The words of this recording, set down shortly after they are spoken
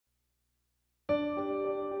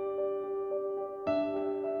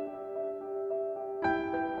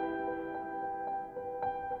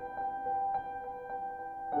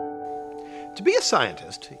To be a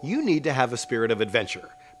scientist, you need to have a spirit of adventure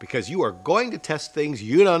because you are going to test things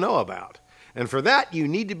you don't know about. And for that, you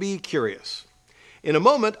need to be curious. In a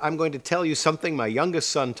moment, I'm going to tell you something my youngest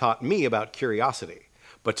son taught me about curiosity.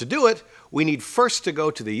 But to do it, we need first to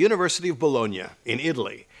go to the University of Bologna in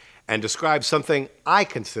Italy and describe something I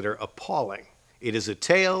consider appalling. It is a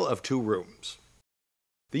tale of two rooms.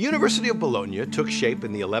 The University of Bologna took shape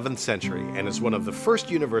in the 11th century and is one of the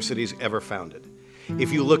first universities ever founded.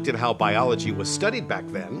 If you looked at how biology was studied back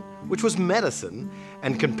then, which was medicine,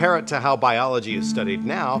 and compare it to how biology is studied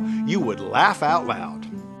now, you would laugh out loud.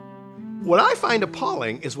 What I find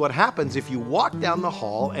appalling is what happens if you walk down the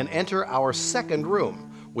hall and enter our second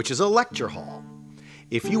room, which is a lecture hall.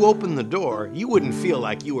 If you opened the door, you wouldn't feel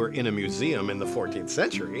like you were in a museum in the 14th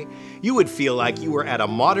century. You would feel like you were at a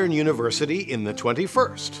modern university in the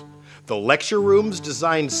 21st. The lecture rooms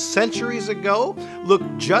designed centuries ago look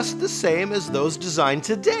just the same as those designed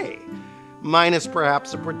today, minus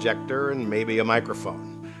perhaps a projector and maybe a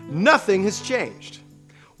microphone. Nothing has changed.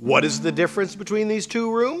 What is the difference between these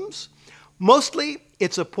two rooms? Mostly,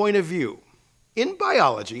 it's a point of view. In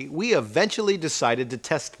biology, we eventually decided to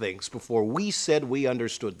test things before we said we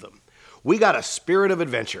understood them. We got a spirit of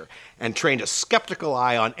adventure and trained a skeptical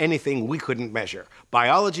eye on anything we couldn't measure.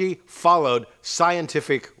 Biology followed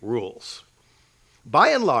scientific rules. By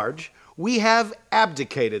and large, we have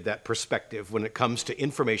abdicated that perspective when it comes to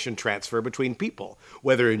information transfer between people,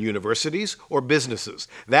 whether in universities or businesses.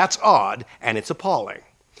 That's odd and it's appalling.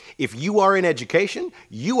 If you are in education,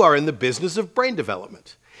 you are in the business of brain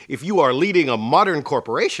development. If you are leading a modern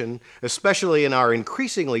corporation, especially in our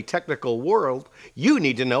increasingly technical world, you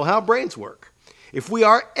need to know how brains work. If we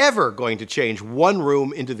are ever going to change one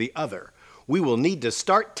room into the other, we will need to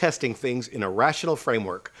start testing things in a rational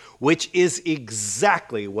framework, which is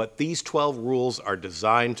exactly what these 12 rules are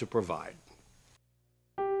designed to provide.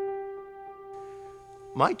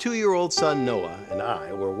 My 2-year-old son Noah and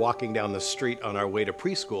I were walking down the street on our way to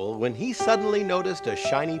preschool when he suddenly noticed a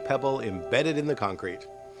shiny pebble embedded in the concrete.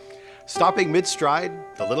 Stopping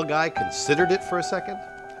mid-stride, the little guy considered it for a second,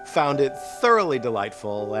 found it thoroughly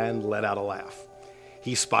delightful, and let out a laugh.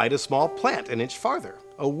 He spied a small plant an inch farther,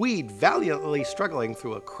 a weed valiantly struggling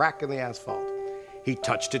through a crack in the asphalt. He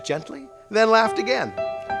touched it gently, then laughed again.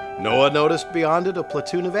 Noah noticed beyond it a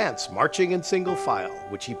platoon of ants marching in single file,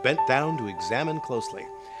 which he bent down to examine closely.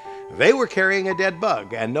 They were carrying a dead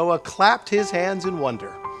bug, and Noah clapped his hands in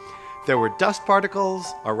wonder. There were dust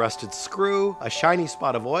particles, a rusted screw, a shiny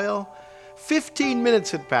spot of oil. 15 minutes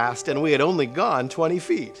had passed, and we had only gone 20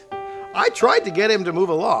 feet. I tried to get him to move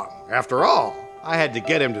along. After all, I had to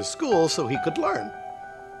get him to school so he could learn.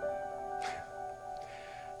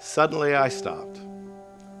 Suddenly I stopped,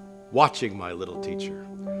 watching my little teacher,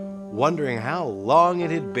 wondering how long it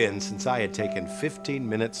had been since I had taken 15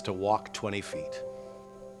 minutes to walk 20 feet.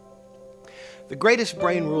 The greatest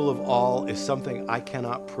brain rule of all is something I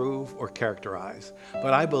cannot prove or characterize,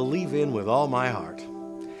 but I believe in with all my heart.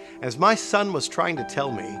 As my son was trying to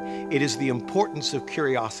tell me, it is the importance of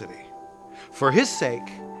curiosity. For his sake,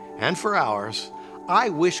 and for ours, I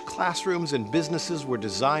wish classrooms and businesses were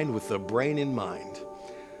designed with the brain in mind.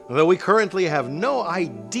 Though we currently have no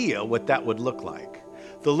idea what that would look like,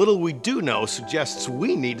 the little we do know suggests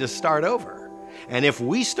we need to start over. And if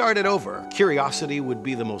we started over, curiosity would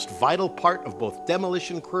be the most vital part of both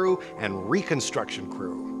demolition crew and reconstruction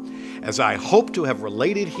crew. As I hope to have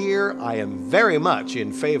related here, I am very much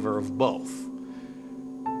in favor of both.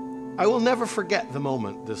 I will never forget the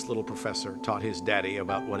moment this little professor taught his daddy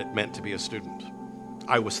about what it meant to be a student.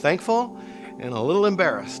 I was thankful and a little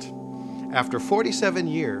embarrassed. After 47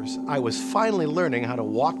 years, I was finally learning how to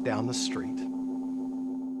walk down the street.